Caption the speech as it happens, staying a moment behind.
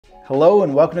Hello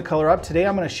and welcome to Color Up. Today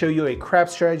I'm going to show you a crap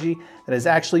strategy that has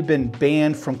actually been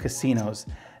banned from casinos.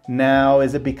 Now,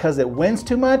 is it because it wins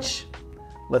too much?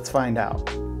 Let's find out.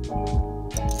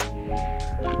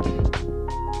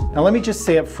 Now let me just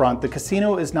say up front, the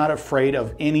casino is not afraid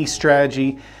of any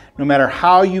strategy. No matter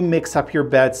how you mix up your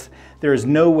bets, there is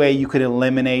no way you could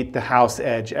eliminate the house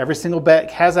edge. Every single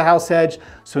bet has a house edge,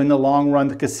 so in the long run,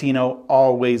 the casino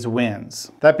always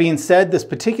wins. That being said, this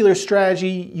particular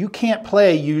strategy, you can't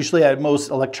play usually at most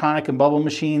electronic and bubble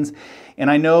machines, and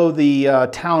I know the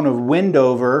town of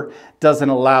Wendover doesn't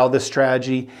allow this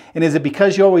strategy. And is it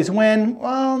because you always win?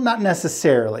 Well, not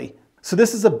necessarily. So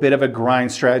this is a bit of a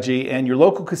grind strategy, and your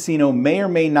local casino may or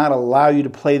may not allow you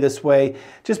to play this way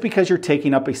just because you're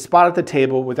taking up a spot at the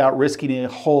table without risking a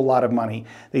whole lot of money.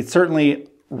 They'd certainly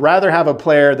rather have a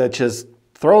player that just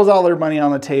throws all their money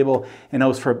on the table and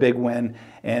hopes for a big win.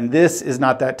 And this is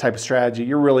not that type of strategy.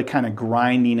 You're really kind of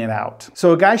grinding it out.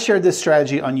 So a guy shared this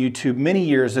strategy on YouTube many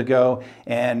years ago,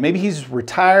 and maybe he's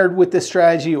retired with this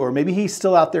strategy, or maybe he's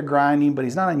still out there grinding, but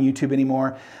he's not on YouTube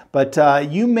anymore. But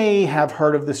you may have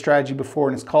heard of this strategy before,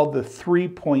 and it's called the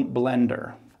 3-point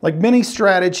blender. Like many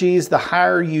strategies, the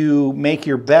higher you make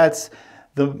your bets,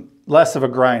 the less of a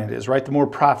grind it is, right? The more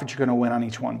profit you're gonna win on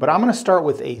each one. But I'm gonna start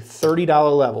with a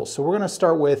 $30 level. So we're gonna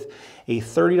start with a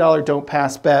 $30 don't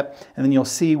pass bet, and then you'll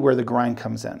see where the grind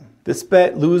comes in. This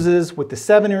bet loses with the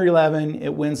 7 or 11,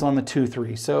 it wins on the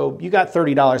 2-3. So you got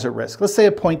 $30 at risk. Let's say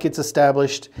a point gets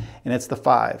established and it's the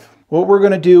 5. What we're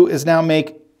gonna do is now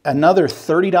make another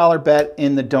 $30 bet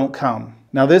in the don't come.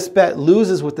 Now this bet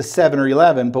loses with the 7 or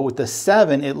 11, but with the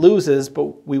 7 it loses,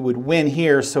 but we would win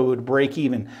here, so it would break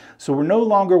even. So we're no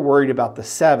longer worried about the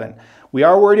 7. We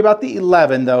are worried about the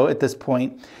 11 though at this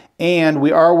point, and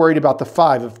we are worried about the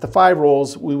 5. If the 5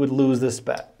 rolls, we would lose this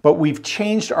bet. But we've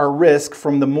changed our risk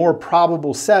from the more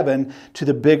probable 7 to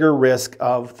the bigger risk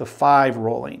of the 5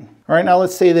 rolling. All right, now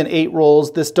let's say then 8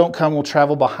 rolls. This don't come will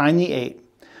travel behind the 8.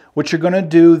 What you're gonna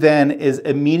do then is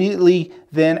immediately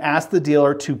then ask the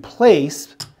dealer to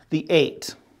place the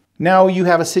 8. Now you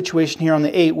have a situation here on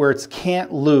the 8 where it's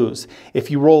can't lose.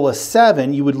 If you roll a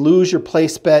 7, you would lose your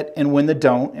place bet and win the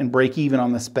don't and break even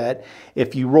on this bet.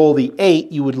 If you roll the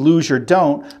 8, you would lose your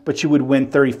don't, but you would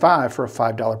win 35 for a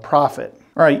 $5 profit.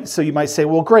 All right, so you might say,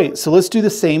 well, great. So let's do the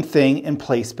same thing and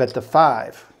place bet the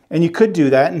 5. And you could do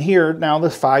that, and here now the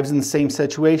 5's in the same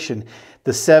situation.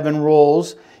 The 7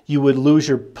 rolls, you would lose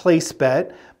your place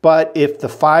bet, but if the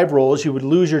 5 rolls, you would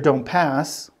lose your don't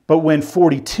pass, but win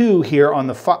 42 here on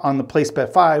the place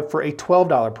bet 5 for a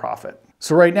 $12 profit.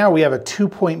 So right now we have a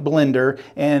 2-point blender,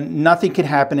 and nothing can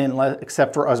happen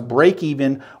except for us break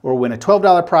even or win a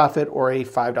 $12 profit or a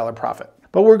 $5 profit.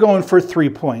 But we're going for 3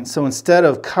 points. So instead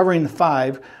of covering the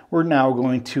 5, we're now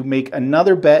going to make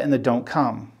another bet in the don't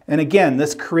come. And again,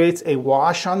 this creates a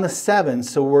wash on the 7,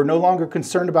 so we're no longer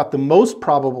concerned about the most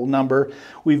probable number.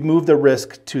 We've moved the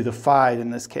risk to the 5 in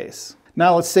this case.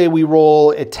 Now let's say we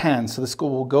roll a 10, so the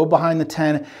school will go behind the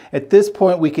 10. At this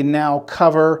point, we can now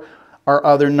cover our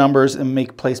other numbers and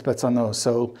make place bets on those.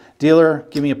 So dealer,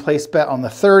 give me a place bet on the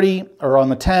 30 or on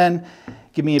the 10.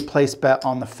 Give me a place bet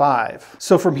on the 5.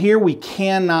 So from here, we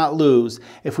cannot lose.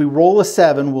 If we roll a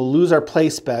 7, we'll lose our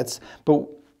place bets,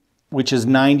 which is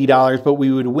 $90, but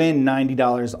we would win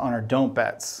 $90 on our don't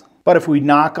bets. But if we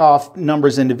knock off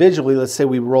numbers individually, let's say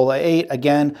we roll an 8,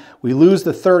 again, we lose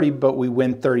the 30, but we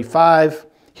win 35.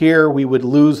 Here we would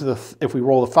lose, if we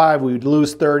roll the 5, we would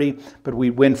lose 30, but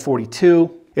we'd win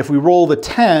 42. If we roll the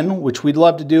 10, which we'd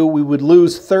love to do, we would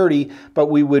lose 30, but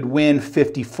we would win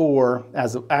 54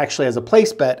 as a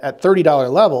place bet at $30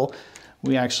 level.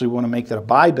 We actually want to make that a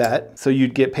buy bet. So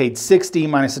you'd get paid 60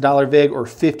 minus $1 vig or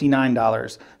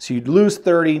 $59. So you'd lose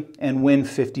 30 and win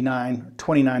 59,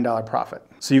 $29 profit.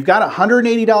 So you've got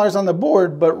 $180 on the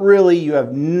board, but really you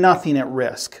have nothing at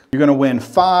risk. You're going to win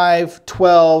 5,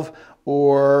 12,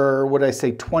 or what did I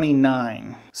say,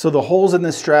 29. So the holes in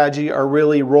this strategy are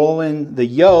really rolling the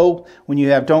yo when you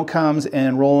have don't comes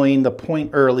and rolling the point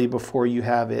early before you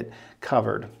have it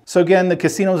covered. So again, the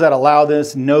casinos that allow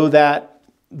this know that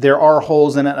there are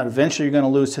holes in it, and eventually you're going to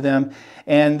lose to them.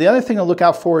 And the other thing to look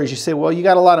out for is you say, well, you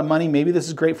got a lot of money, maybe this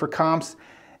is great for comps.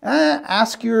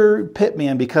 Ask your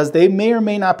pitman, because they may or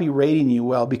may not be rating you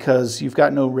well because you've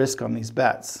got no risk on these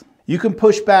bets. You can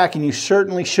push back, and you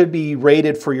certainly should be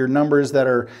rated for your numbers that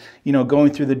are,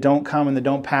 going through the don't come and the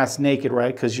don't pass naked,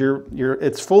 right? Because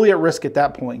it's fully at risk at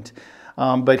that point.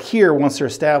 But here, once they're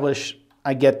established,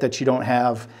 I get that you don't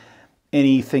have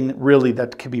anything really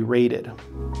that could be rated.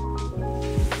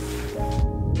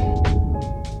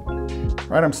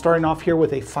 Right, I'm starting off here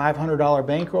with a $500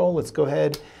 bankroll. Let's go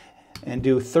ahead and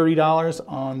do $30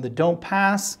 on the don't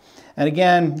pass. And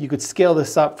again, you could scale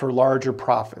this up for larger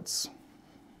profits.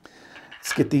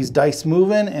 Let's get these dice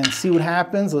moving and see what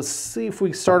happens. Let's see if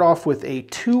we start off with a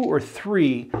 2 or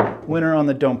 3 winner on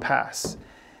the don't pass.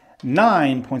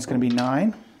 9 points going to be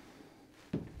 9.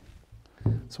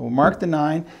 So we'll mark the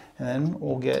 9, and then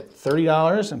we'll get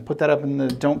 $30 and put that up in the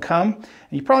don't come. And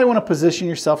you probably want to position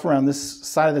yourself around this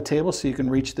side of the table so you can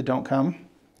reach the don't come.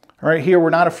 All right, here we're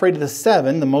not afraid of the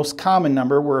 7, the most common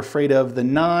number. We're afraid of the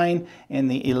 9 and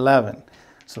the 11.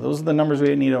 So those are the numbers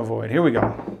we need to avoid. Here we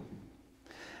go.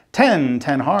 10,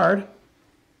 10 hard.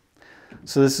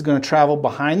 So this is going to travel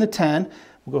behind the 10.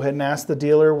 We'll go ahead and ask the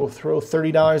dealer. We'll throw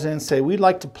 $30 in and say, we'd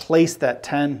like to place that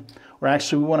 10, or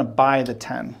actually we want to buy the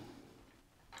 10.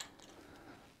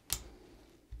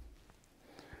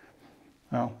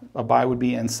 Well, a buy would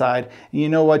be inside. And you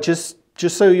know what, just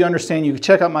so you understand, you can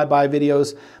check out my buy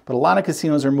videos, but a lot of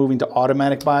casinos are moving to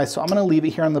automatic buy, so I'm going to leave it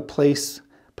here on the place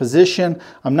position.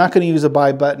 I'm not going to use a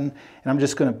buy button, and I'm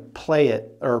just going to play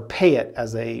it or pay it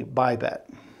as a buy bet.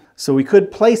 So we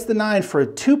could place the 9 for a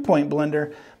 2-point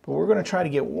blender, but we're going to try to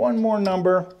get one more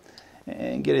number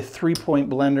and get a 3-point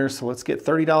blender. So let's get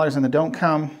 $30 in the don't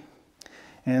come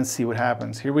and see what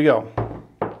happens. Here we go.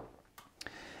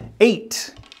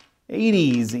 8. 8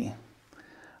 easy.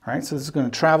 All right, so this is going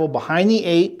to travel behind the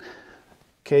 8.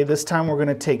 Okay, this time we're going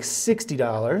to take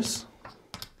 $60.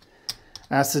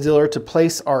 Ask the dealer to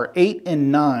place our 8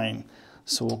 and 9.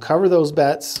 So we'll cover those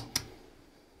bets.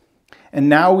 And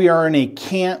now we are in a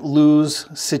can't lose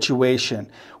situation.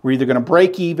 We're either going to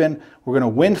break even, we're going to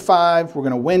win 5, we're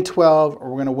going to win 12, or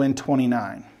we're going to win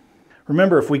 29.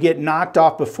 Remember, if we get knocked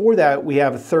off before that, we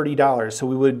have $30. So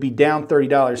we would be down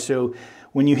 $30. So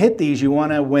when you hit these, you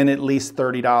want to win at least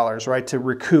 $30, right, to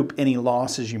recoup any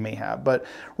losses you may have. But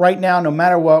right now, no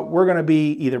matter what, we're going to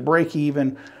be either break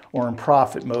even or in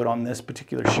profit mode on this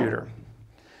particular shooter.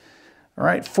 All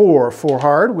right, 4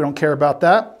 hard. We don't care about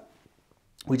that.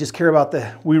 We just care about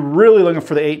we're really looking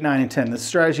for the 8, 9, and 10. This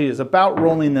strategy is about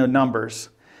rolling the numbers.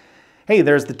 Hey,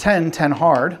 there's the 10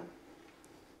 hard.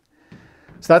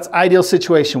 So that's ideal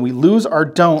situation. We lose our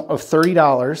don't of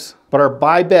 $30, but our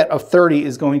buy bet of 30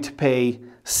 is going to pay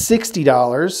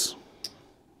 $60,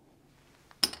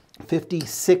 50,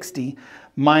 60,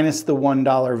 minus the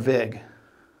 $1 VIG.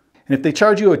 And if they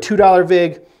charge you a $2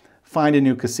 VIG, find a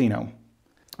new casino.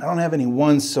 I don't have any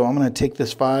ones, so I'm going to take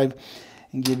this 5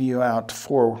 and give you out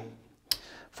four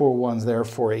ones there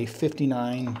for a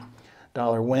 $59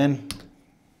 win.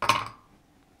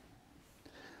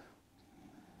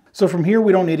 So from here,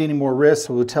 we don't need any more risk.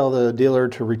 So we'll tell the dealer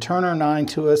to return our 9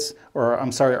 to us, or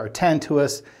I'm sorry, our 10 to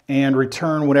us, and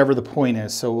return whatever the point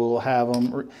is. So we'll have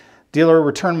them, dealer,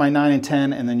 return my 9 and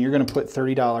 10, and then you're going to put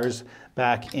 $30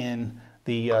 back in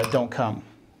the don't come.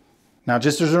 Now,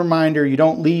 just as a reminder, you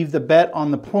don't leave the bet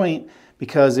on the point,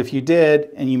 because if you did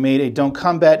and you made a don't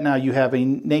come bet, now you have a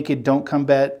naked don't come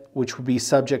bet, which would be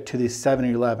subject to the 7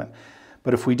 or 11.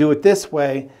 But if we do it this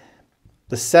way,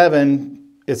 the 7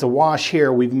 is a wash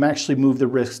here. We've actually moved the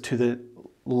risk to the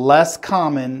less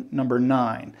common number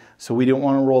 9. So we don't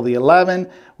want to roll the 11,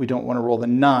 we don't want to roll the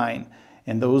 9.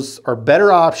 And those are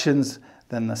better options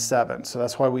than the 7. So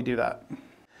that's why we do that.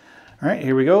 All right,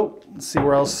 here we go. Let's see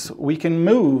where else we can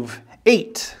move.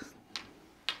 8.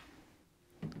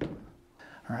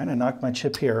 All right, I knocked my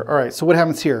chip here. All right, so what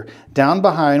happens here? Down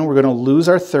behind, we're going to lose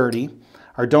our 30.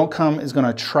 Our don't come is going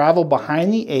to travel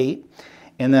behind the 8.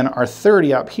 And then our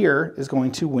 30 up here is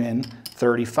going to win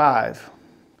 35.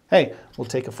 Hey, we'll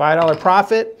take a $5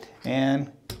 profit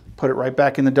and put it right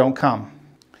back in the don't come.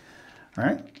 All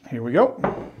right, here we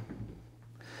go.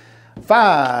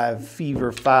 5,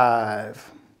 fever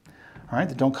 5. All right,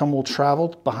 the don't come will travel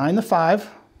behind the 5.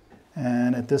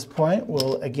 And at this point,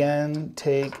 we'll again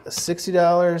take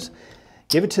 $60,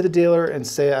 give it to the dealer and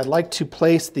say, I'd like to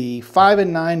place the 5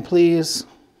 and 9, please.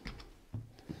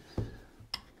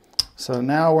 So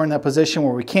now we're in that position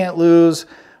where we can't lose.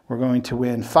 We're going to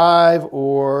win 5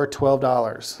 or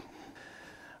 $12.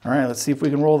 All right, let's see if we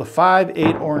can roll the 5,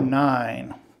 8, or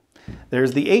 9.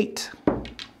 There's the 8.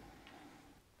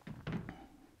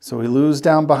 So we lose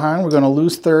down behind. We're going to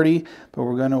lose 30, but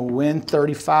we're going to win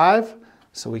 35.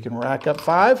 So we can rack up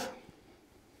 5.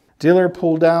 Dealer,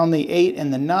 pull down the 8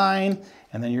 and the 9,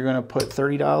 and then you're going to put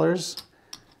 $30.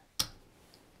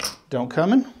 Don't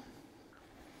come in.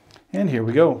 And here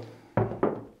we go.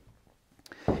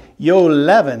 Yo,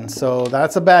 11, so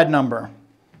that's a bad number.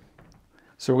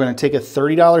 So we're going to take a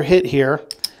 $30 hit here.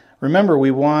 Remember, we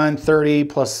won 30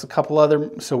 plus a couple other,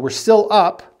 so we're still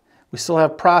up. We still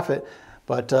have profit,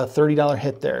 but $30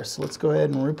 hit there. So let's go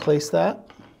ahead and replace that.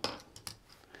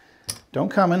 Don't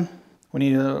come in. We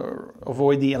need to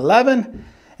avoid the 11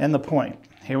 and the point.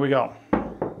 Here we go.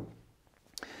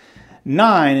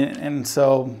 9, and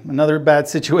so another bad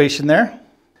situation there.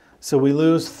 So we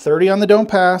lose 30 on the don't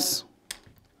pass.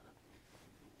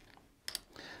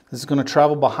 This is going to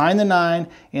travel behind the 9,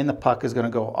 and the puck is going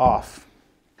to go off.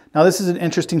 Now this is an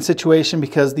interesting situation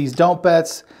because these don't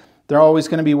bets, they're always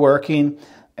going to be working,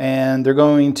 and they're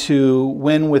going to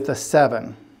win with a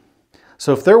 7.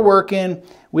 So if they're working,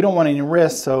 we don't want any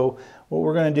risk, so what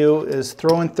we're going to do is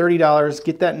throw in $30,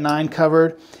 get that 9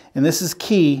 covered, and this is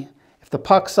key. If the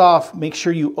puck's off, make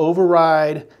sure you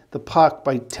override the puck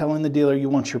by telling the dealer you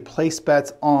want your place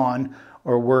bets on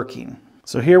or working.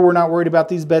 So here we're not worried about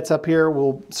these bets up here.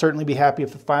 We'll certainly be happy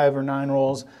if the 5 or 9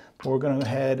 rolls, but we're going to go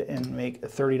ahead and make a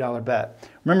 $30 bet.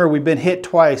 Remember, we've been hit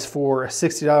twice for a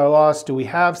 $60 loss. Do we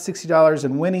have $60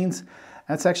 in winnings?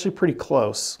 That's actually pretty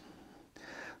close.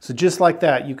 So just like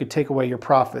that, you could take away your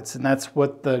profits, and that's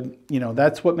what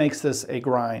that's what makes this a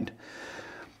grind.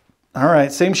 All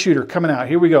right, same shooter coming out.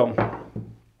 Here we go.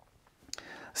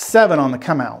 7 on the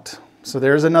come out. So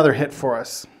there's another hit for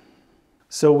us.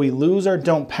 So we lose our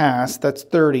don't pass, that's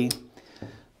 30.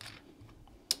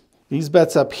 These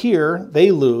bets up here,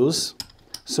 they lose.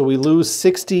 So we lose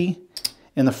 60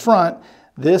 in the front.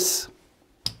 This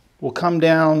will come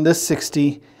down, this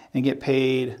 60, and get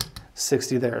paid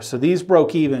 60 there. So these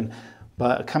broke even,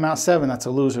 but come out 7, that's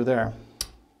a loser there.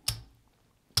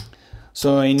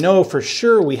 So I know for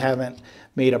sure we haven't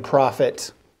made a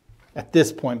profit at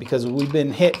this point because we've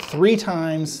been hit 3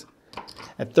 times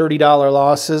at $30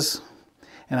 losses.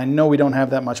 And I know we don't have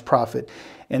that much profit.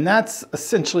 And that's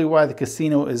essentially why the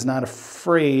casino is not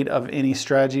afraid of any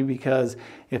strategy, because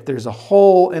if there's a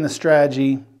hole in a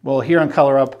strategy, well, here on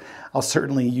Color Up, I'll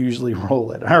certainly usually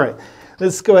roll it. All right,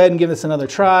 let's go ahead and give this another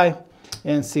try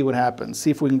and see what happens.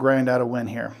 See if we can grind out a win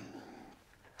here.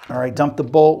 All right, dump the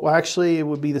bolt. Well, actually, it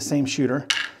would be the same shooter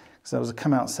because that was a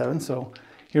come out 7. So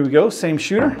here we go, same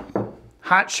shooter.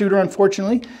 Hot shooter,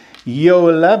 unfortunately. Yo,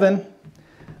 11.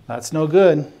 That's no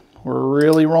good. We're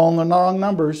really rolling the wrong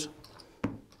numbers.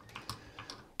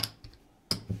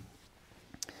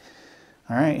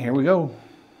 All right, here we go.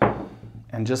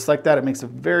 And just like that, it makes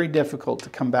it very difficult to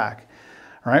come back.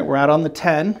 All right, we're out on the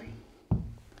 10.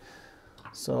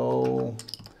 So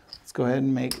let's go ahead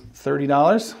and make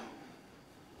 $30.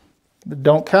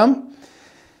 Don't come.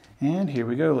 And here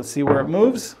we go. Let's see where it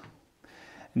moves.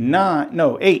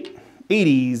 8. 8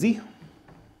 easy.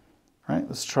 All right,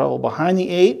 let's travel behind the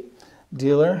 8.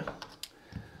 Dealer,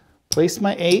 place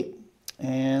my 8,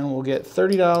 and we'll get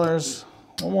 $30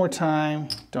 one more time.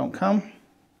 Don't come.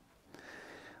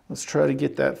 Let's try to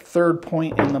get that 3rd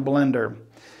point in the blender.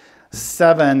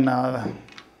 7.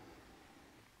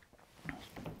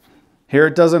 Here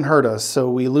it doesn't hurt us. So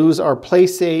we lose our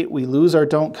place 8. We lose our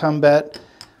don't come bet.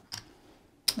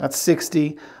 That's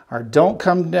 60. Our don't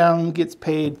come down gets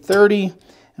paid 30,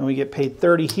 and we get paid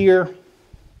 30 here.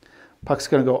 Puck's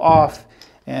going to go off.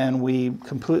 And we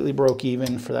completely broke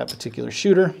even for that particular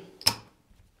shooter.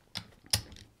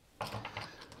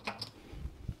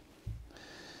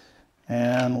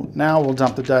 And now we'll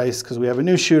dump the dice because we have a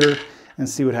new shooter and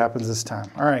see what happens this time.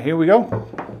 All right, here we go.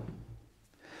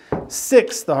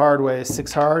 6 the hard way.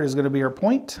 6 hard is going to be our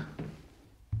point.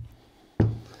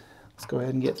 Let's go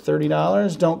ahead and get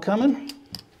 $30. Don't come in.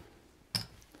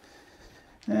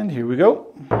 And here we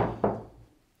go.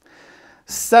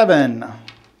 7.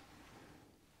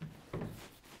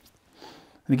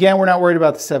 And again, we're not worried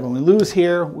about the 7. We lose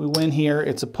here, we win here.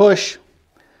 It's a push.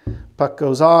 Puck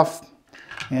goes off,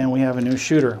 and we have a new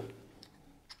shooter.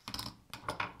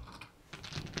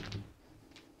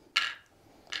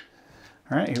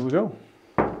 All right, here we go.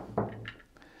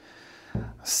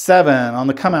 7 on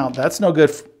the come out. That's no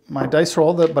good. My dice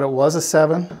rolled it, but it was a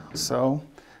 7. So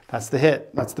that's the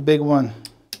hit. That's the big one.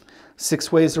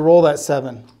 6 ways to roll that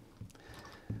 7.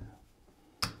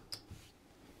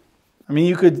 I mean,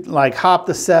 you could like hop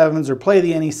the 7s or play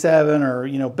the any 7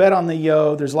 or, bet on the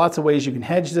yo. There's lots of ways you can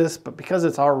hedge this, but because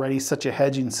it's already such a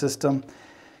hedging system,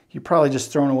 you're probably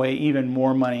just throwing away even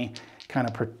more money kind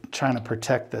of trying to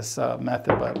protect this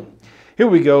method. But here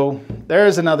we go.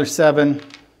 There's another 7.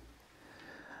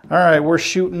 All right, we're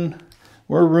shooting.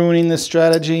 We're ruining this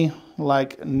strategy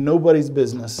like nobody's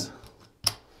business.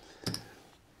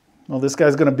 Well, this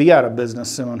guy's going to be out of business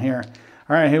soon here.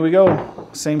 All right, here we go.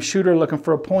 Same shooter looking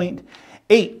for a point.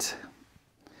 8.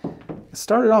 It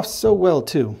started off so well,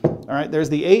 too. All right, there's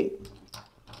the 8.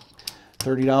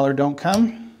 $30 don't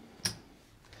come.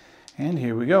 And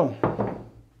here we go.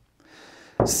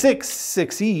 6.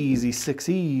 6 easy. 6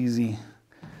 easy.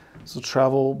 So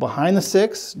travel behind the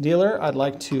 6. Dealer, I'd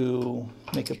like to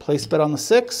make a place bet on the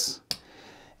 6.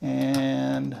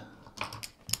 And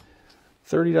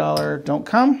 $30 don't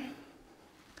come.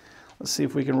 Let's see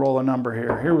if we can roll a number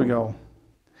here. Here we go.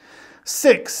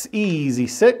 6, easy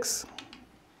 6.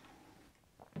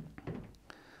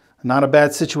 Not a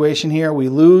bad situation here. We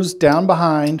lose down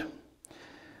behind.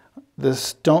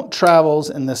 This don't travels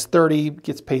and this 30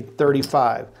 gets paid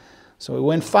 35. So we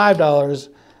win $5,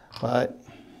 but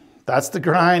that's the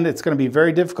grind. It's going to be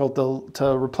very difficult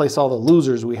to replace all the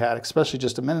losers we had, especially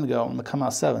just a minute ago on the come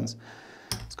out sevens.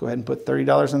 Let's go ahead and put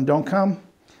 $30 in the don't come.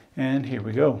 And here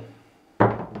we go.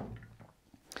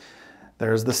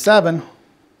 There's the 7.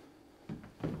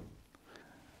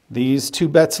 These two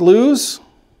bets lose.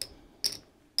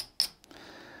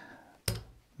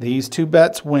 These two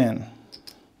bets win.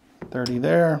 30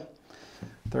 there,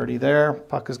 30 there.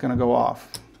 Puck is going to go off.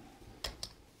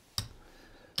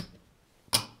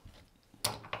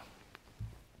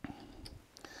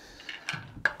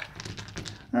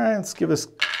 All right, let's give this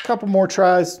a couple more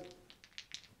tries.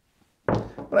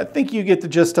 But I think you get the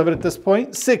gist of it at this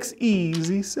point. 6,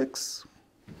 easy 6.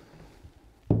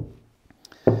 All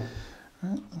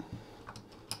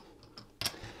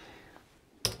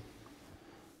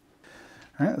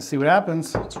right, let's see what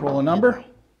happens. Let's roll a number.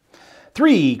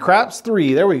 3, craps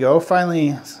 3. There we go.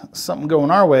 Finally, something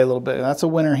going our way a little bit. That's a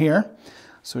winner here.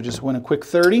 So we just win a quick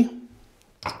 30.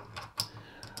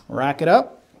 Rack it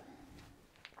up.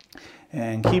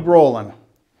 And keep rolling.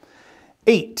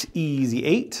 8, easy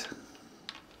 8.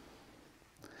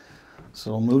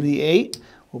 So we'll move the 8.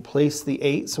 We'll place the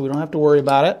 8 so we don't have to worry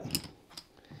about it.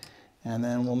 And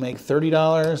then we'll make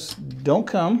 $30. Don't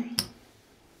come.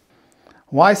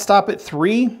 Why stop at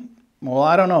 3? Well,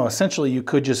 I don't know. Essentially, you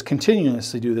could just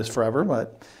continuously do this forever,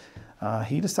 but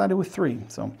he decided with 3.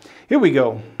 So here we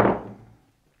go.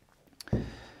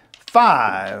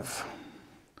 5.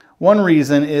 One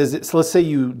reason is, so let's say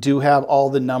you do have all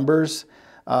the numbers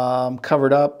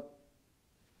covered up.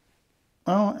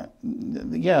 Oh,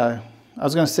 yeah. I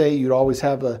was going to say you'd always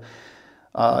have a,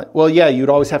 well, yeah, you'd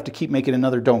always have to keep making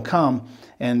another don't come.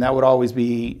 And that would always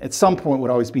be, at some point,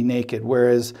 would always be naked.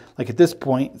 Whereas, like at this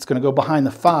point, it's going to go behind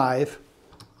the 5.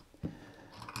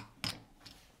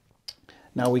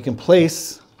 Now we can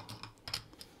place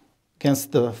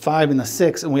against the 5 and the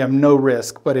 6, and we have no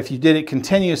risk. But if you did it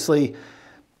continuously,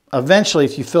 eventually,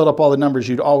 if you filled up all the numbers,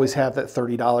 you'd always have that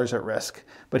 $30 at risk.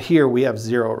 But here, we have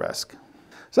 0 risk.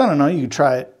 So I don't know, you could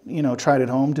try it, try it at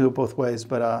home, do it both ways,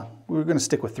 but we're going to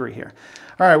stick with 3 here.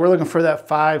 All right, we're looking for that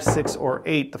 5, 6, or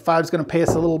 8. The 5 is going to pay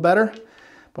us a little better,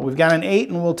 but we've got an 8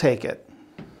 and we'll take it.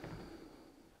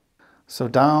 So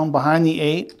down behind the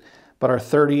 8, but our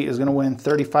 30 is going to win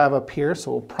 35 up here,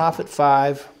 so we'll profit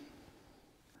 5.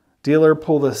 Dealer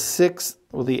pull the 6,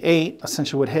 or the 8,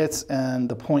 essentially what hits, and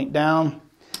the point down,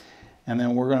 and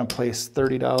then we're going to place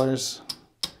 $30.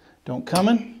 Don't come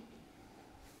in.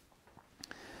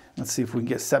 Let's see if we can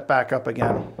get set back up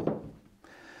again.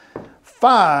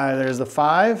 5, there's the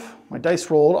 5. My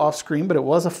dice rolled off screen, but it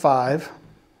was a 5.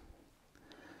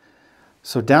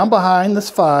 So down behind this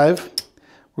 5,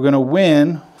 we're going to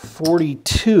win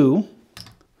 42.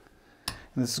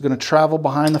 And this is going to travel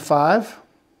behind the 5.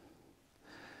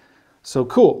 So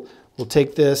cool. We'll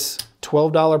take this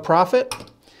 $12 profit,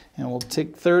 and we'll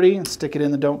take 30 and stick it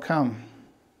in the don't come.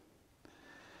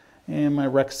 And my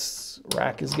rack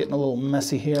is getting a little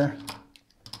messy here.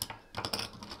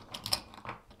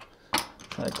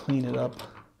 Try to clean it up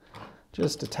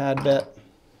just a tad bit.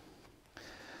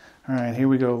 All right, here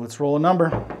we go. Let's roll a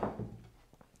number.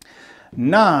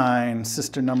 9,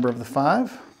 sister number of the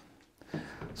 5.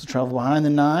 So travel behind the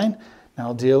 9.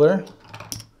 Now dealer,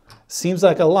 seems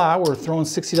like a lot. We're throwing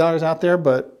 $60 out there,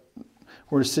 but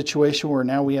we're in a situation where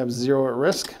now we have 0 at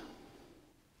risk.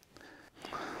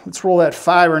 Let's roll that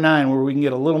 5 or 9 where we can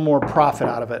get a little more profit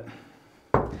out of it.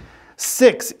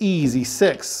 6, easy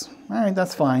 6. All right,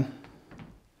 that's fine.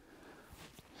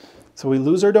 So we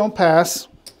lose or don't pass,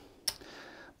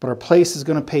 but our place is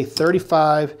going to pay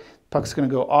 35. Puck's going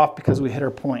to go off because we hit our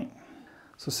point.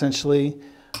 So essentially,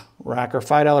 rack our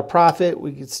 $5 profit.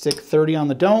 We could stick 30 on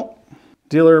the don't.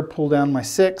 Dealer, pull down my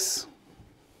 6.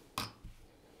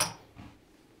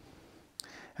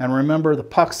 And remember, the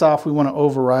puck's off. We want to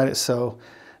override it, so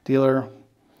dealer,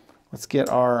 let's get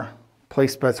our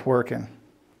place bets working.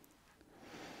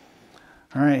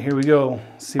 All right, here we go.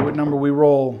 See what number we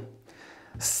roll.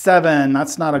 7,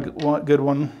 that's not a good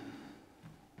one.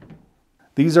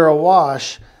 These are a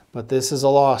wash, but this is a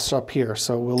loss up here.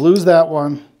 So we'll lose that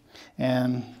one,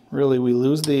 and really we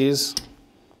lose these.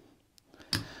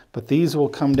 But these will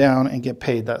come down and get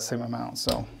paid that same amount.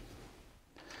 So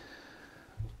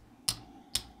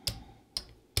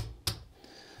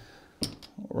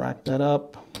rack that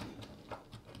up.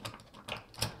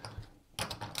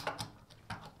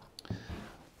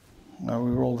 We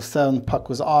rolled a 7, puck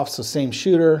was off, so same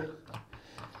shooter.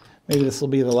 Maybe this will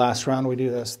be the last round we do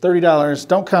this. $30,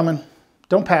 don't come in,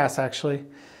 don't pass actually.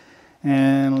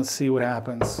 And let's see what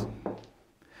happens.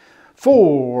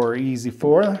 4, easy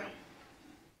 4.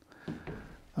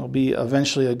 That'll be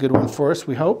eventually a good one for us,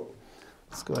 we hope.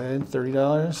 Let's go ahead,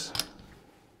 $30.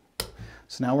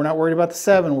 So now we're not worried about the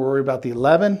 7, we're worried about the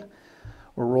 11.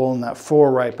 We're rolling that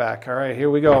 4 right back. All right, here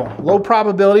we go. Low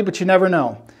probability, but you never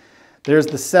know. There's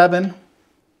the 7.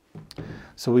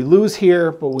 So we lose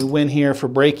here, but we win here for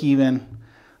break even.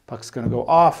 Puck's gonna go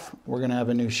off. We're gonna have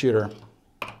a new shooter.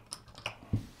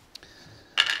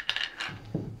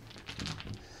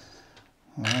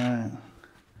 All right.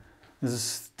 This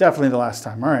is definitely the last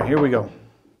time. All right, here we go.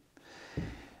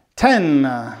 10.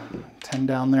 10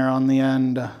 down there on the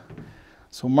end.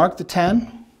 So mark the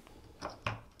 10.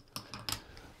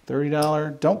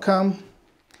 $30, don't come.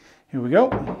 Here we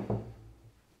go.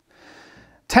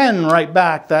 10 right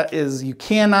back. That is, you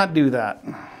cannot do that.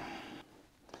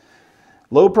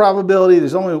 Low probability.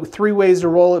 There's only 3 ways to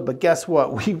roll it, but guess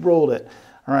what? We rolled it.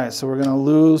 All right, so we're going to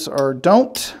lose our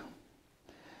don't.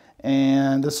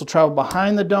 And this will travel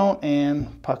behind the don't,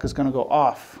 and puck is going to go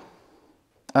off.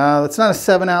 That's not a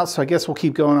 7 out, so I guess we'll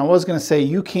keep going. I was going to say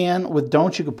you can, with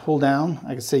don't, you could pull down.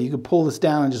 I could say you could pull this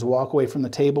down and just walk away from the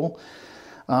table.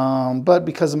 But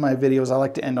because of my videos, I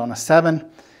like to end on a 7.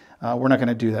 We're not going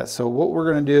to do that. So what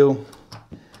we're going to do,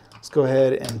 let's go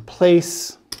ahead and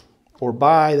place or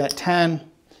buy that 10.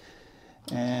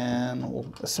 And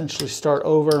we'll essentially start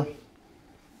over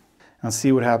and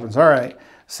see what happens. All right,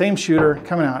 same shooter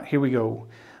coming out. Here we go.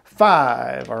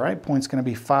 5. All right, point's going to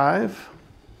be 5.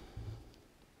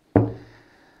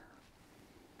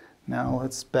 Now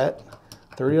let's bet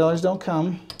 $30 don't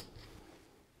come.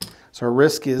 So our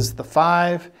risk is the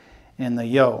 5 and the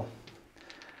yo.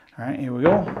 All right, here we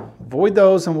go. Avoid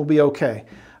those and we'll be okay.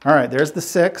 All right, there's the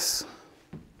 6.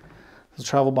 We'll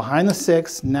travel behind the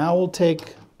 6. Now we'll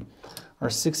take our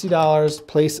 $60,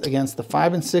 place against the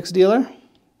 5 and 6 dealer.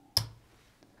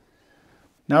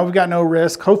 Now we've got no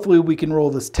risk. Hopefully we can roll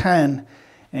this 10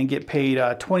 and get paid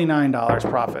 $29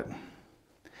 profit.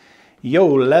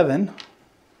 Yo, 11.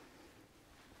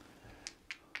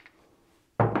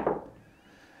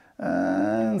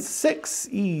 And 6,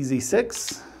 easy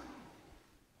 6.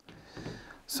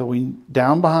 So we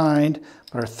down behind,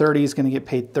 but our 30 is going to get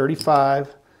paid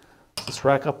 35. Let's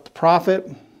rack up the profit.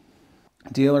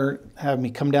 Dealer have me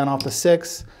come down off the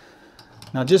 6.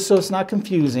 Now just so it's not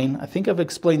confusing, I think I've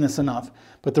explained this enough,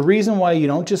 but the reason why you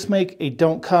don't just make a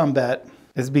don't come bet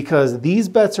is because these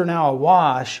bets are now a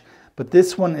wash, but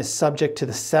this one is subject to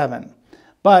the 7.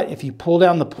 But if you pull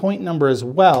down the point number as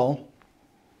well,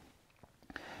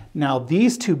 now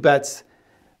these 2 bets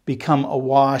become a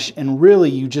wash, and really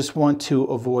you just want to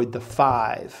avoid the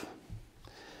 5.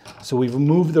 So we've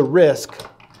moved the risk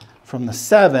from the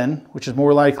 7, which is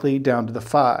more likely, down to the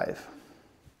 5.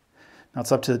 Now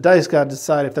it's up to the dice god to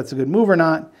decide if that's a good move or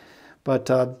not, but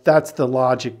that's the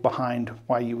logic behind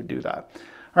why you would do that.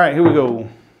 All right, here we go.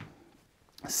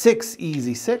 6,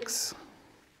 easy 6.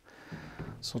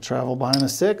 So we'll travel behind the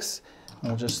 6,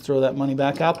 and we'll just throw that money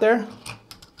back out there.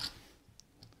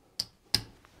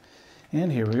 And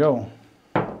here we go.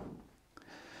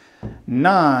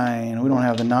 9, we don't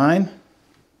have the 9.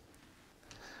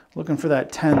 Looking for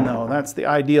that 10 though, that's the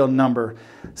ideal number.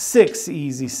 6,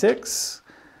 easy 6.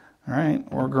 All right,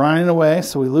 we're grinding away,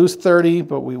 so we lose 30,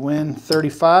 but we win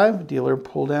 35. Dealer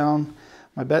pull down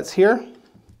my bets here.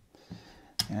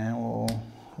 And we'll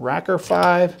rack our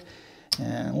 5,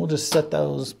 and we'll just set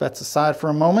those bets aside for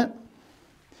a moment.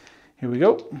 Here we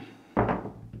go.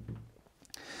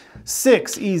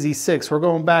 6, easy 6. We're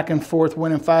going back and forth,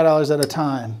 winning $5 at a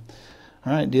time.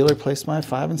 All right, dealer placed my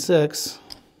 5 and 6.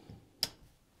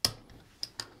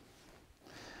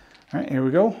 All right, here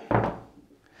we go.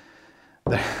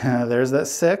 There's that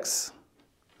 6.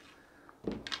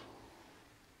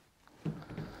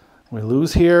 We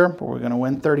lose here, but we're going to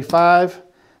win 35.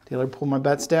 Dealer pulled my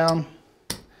bets down.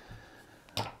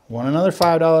 Won another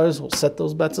 $5. We'll set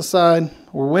those bets aside.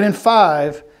 We're winning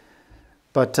 5.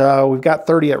 But we've got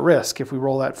 30 at risk if we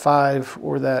roll that 5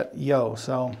 or that yo.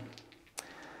 So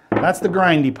that's the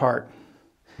grindy part.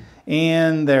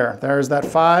 And there's that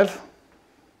 5.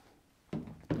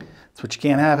 That's what you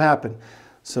can't have happen.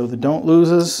 So the don't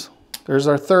loses. There's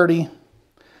our 30.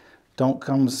 Don't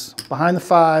comes behind the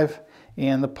 5,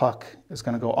 and the puck is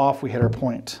going to go off. We hit our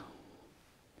point.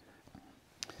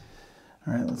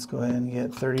 All right, let's go ahead and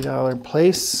get $30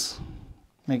 place.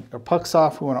 Make our pucks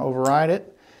off. We want to override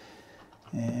it.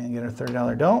 And get our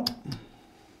 $30 don't.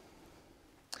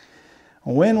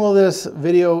 When will this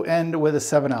video end with a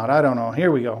 7 out? I don't know.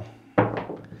 Here we go.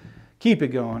 Keep it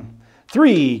going.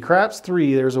 3, craps,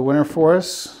 3. There's a winner for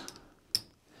us.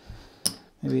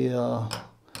 Maybe our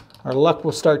luck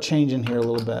will start changing here a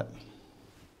little bit.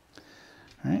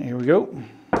 All right, here we go.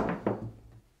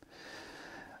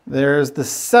 There's the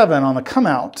 7 on the come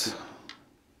out. So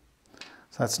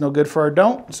that's no good for our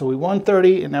don't. So we won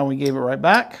 30 and now we gave it right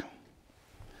back.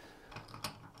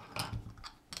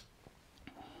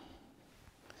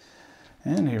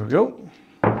 And here we go.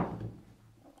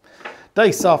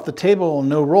 Dice off the table,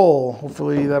 no roll.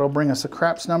 Hopefully that'll bring us a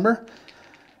craps number.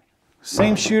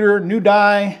 Same shooter, new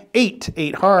die, 8.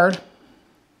 8 hard.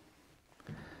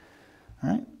 All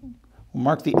right, we'll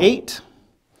mark the 8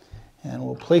 and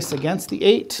we'll place against the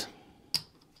 8.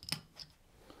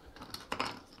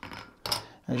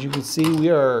 As you can see, we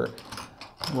are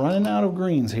running out of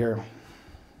greens here.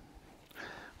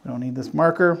 We don't need this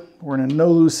marker. We're in a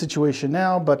no-lose situation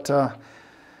now, but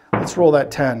let's roll that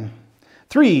 10.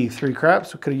 3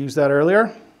 craps. We could have used that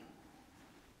earlier.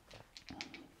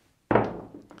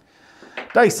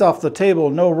 Dice off the table,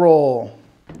 no roll.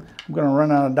 I'm going to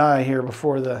run out of die here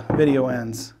before the video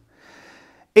ends.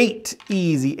 8,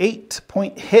 easy,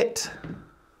 8-point hit.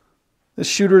 The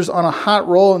shooter's on a hot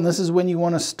roll, and this is when you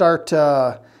want to start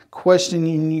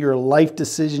questioning your life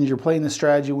decisions. You're playing the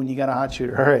strategy when you got a hot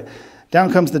shooter. All right,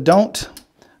 down comes the don't.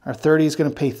 Our 30 is going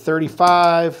to pay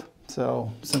 35,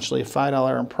 so essentially a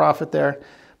 $5 in profit there.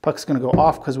 Puck's going to go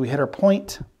off because we hit our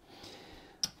point.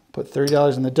 Put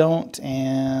 $30 in the don't,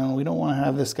 and we don't want to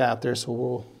have this guy out there, so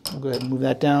we'll go ahead and move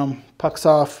that down. Puck's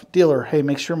off. Dealer, hey,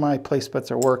 make sure my place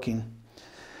bets are working.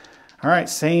 All right,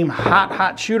 same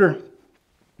hot shooter.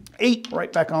 8,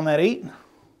 right back on that 8.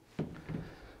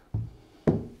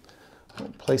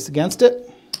 Place against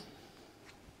it.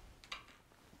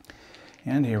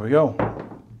 And here we go.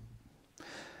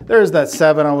 There's that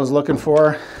 7 I was looking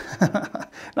for.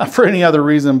 Not for any other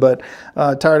reason, but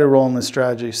tired of rolling this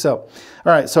strategy. So,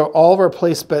 all right, so all of our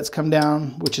place bets come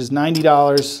down, which is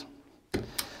 $90.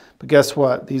 But guess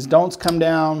what? These don'ts come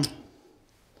down,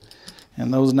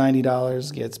 and those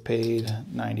 $90 gets paid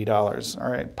 $90.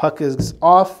 All right, puck is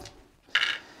off,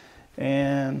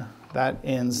 and that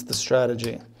ends the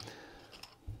strategy.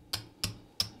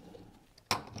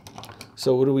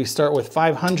 So what do we start with?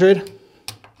 500.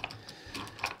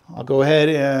 I'll go ahead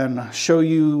and show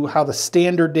you how the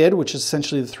standard did, which is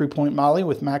essentially the 3-point molly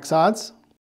with max odds.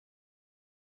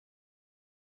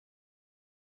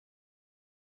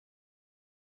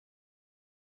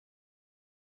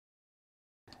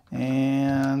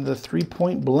 And the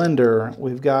 3-point blender,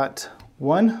 we've got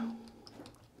 1,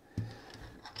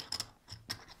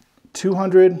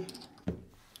 200,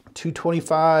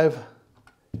 225,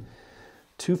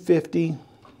 250,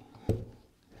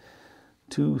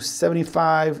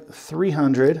 275,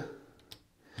 300,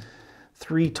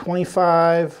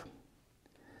 325,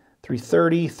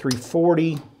 330,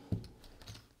 340,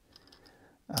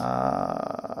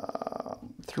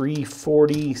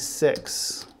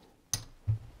 346.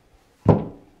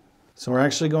 So we're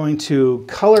actually going to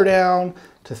color down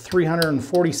to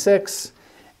 346.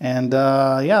 And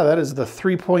yeah, that is the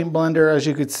 3-point blender, as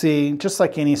you could see, just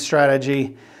like any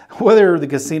strategy, whether the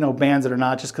casino bans it or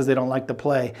not, just because they don't like the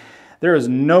play. There is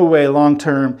no way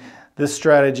long-term this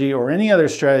strategy or any other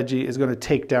strategy is going to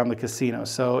take down the casino.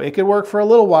 So it could work for a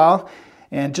little while.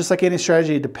 And just like any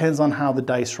strategy, it depends on how the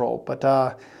dice roll. But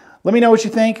let me know what you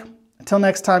think. Until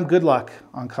next time, good luck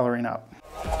on coloring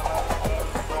up.